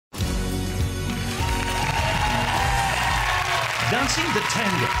dancing the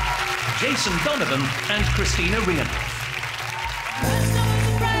tango. Jason Donovan and Kristina Rihanoff. First I was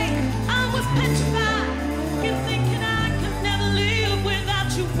afraid, I was petrified, kept thinking I could never live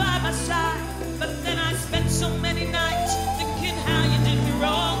without you by my side. But then I spent so many nights thinking how you did me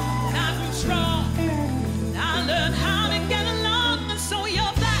wrong, and I grew strong. I learned how to get along, and so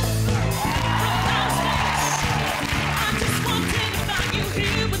you're back from outer space. I just wanted to find you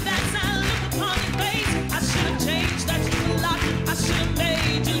here with that sad look upon your face. I should have changed that you were locked. I should have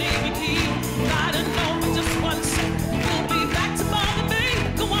made you leave me key. If I'd have known for just 1 second, we'll be back to bother me.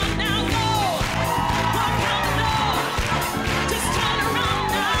 Go on now, go. Walk out the door. Just turn around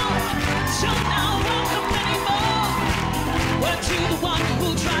now. Show now won't come anymore. Weren't you the one who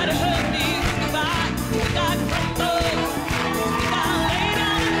tried to hurt me? Goodbye. We got crumbled. We got laid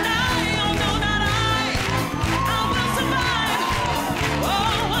down and died. Oh no, not I. I will survive.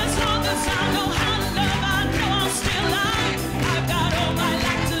 Oh, as long as I know how to love, I know I'm still alive. I've got all my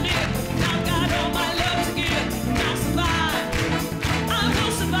life to live. I've got all my love to give. I'll survive. I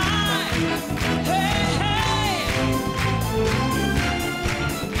will survive. Hey, hey.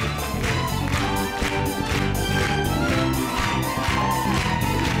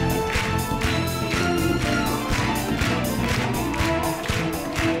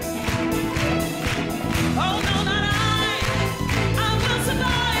 Oh no, not I. I will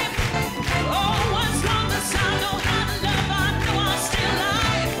survive. Oh, as long as I know how to love, I know I'm still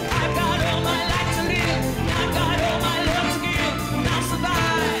alive. I've got all my life to live. I've got all my love to give. I'll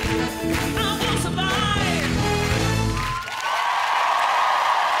survive. I will survive.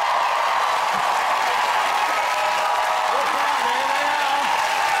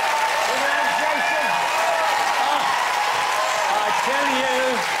 I tell you,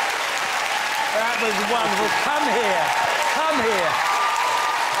 that was wonderful. Come here. Come here.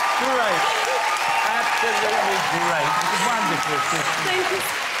 Great. Absolutely great. It was wonderful, Kristina. Thank you.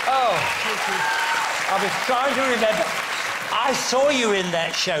 Oh, I was trying to remember. I saw you in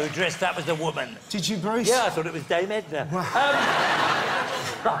that show dressed up as a woman. Did you, Bruce? Yeah, I thought it was Dame Edna.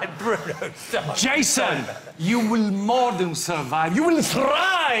 Right, Bruno, stop. Jason, you will more than survive. You will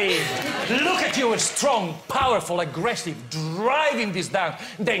thrive. Look at you, strong, powerful, aggressive, driving this down.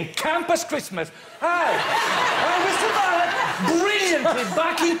 Then Campus Christmas. Hey, we survived brilliantly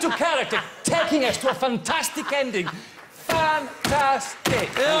back into character, taking us to a fantastic ending. Fantastic.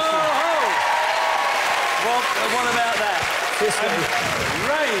 What about that?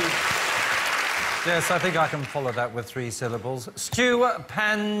 Great. Yes, I think I can follow that with 3 syllables.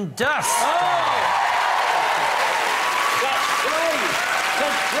 Stupendous.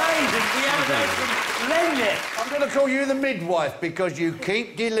 Surprising. We haven't had some Len yet. I'm going to call you the midwife because you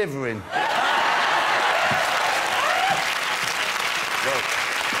keep delivering.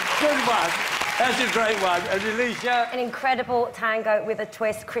 Good one. That's a great one. And Alicia? An incredible tango with a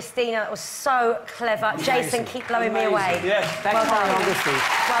twist. Kristina was so clever. Jason, keep blowing me away. Yes. Well done. Well done.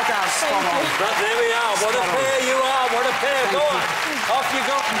 Spot on. But there we are. What a pair you are. What a pair. Go on. Off you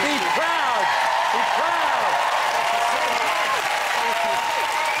go. Be proud. Be proud.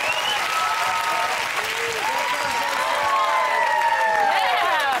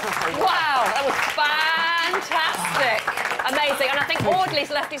 Yeah. Wow, that was fantastic. Amazing. And I think Audley's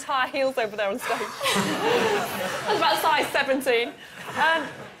left his high heels over there on stage. That's about size 17.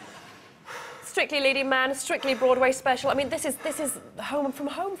 Strictly Leading Man, Strictly Broadway special. I mean, this is home from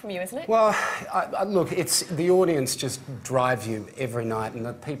you, isn't it? Well, look, it's the audience just drive you every night, and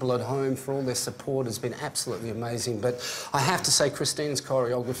the people at home for all their support has been absolutely amazing. But I have to say, Kristina's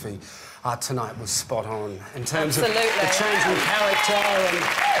choreography tonight was spot on in terms of the change in character, and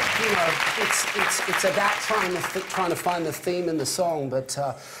you know, it's about trying to find the theme in the song, but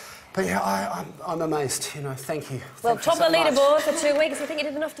yeah, I'm amazed. You know, thank you. Well, top of the leaderboard for 2 weeks. You think you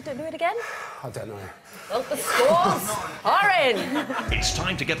did enough to do it again? I don't know. Well, the scores are in. It's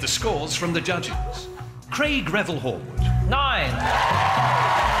time to get the scores from the judges. Craig Revel Horwood. 9.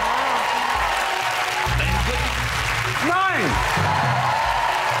 Ben Cook. 9.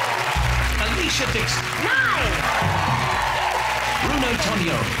 Alicia Dixon. 9. Bruno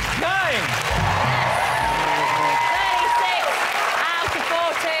Tonioli. 9.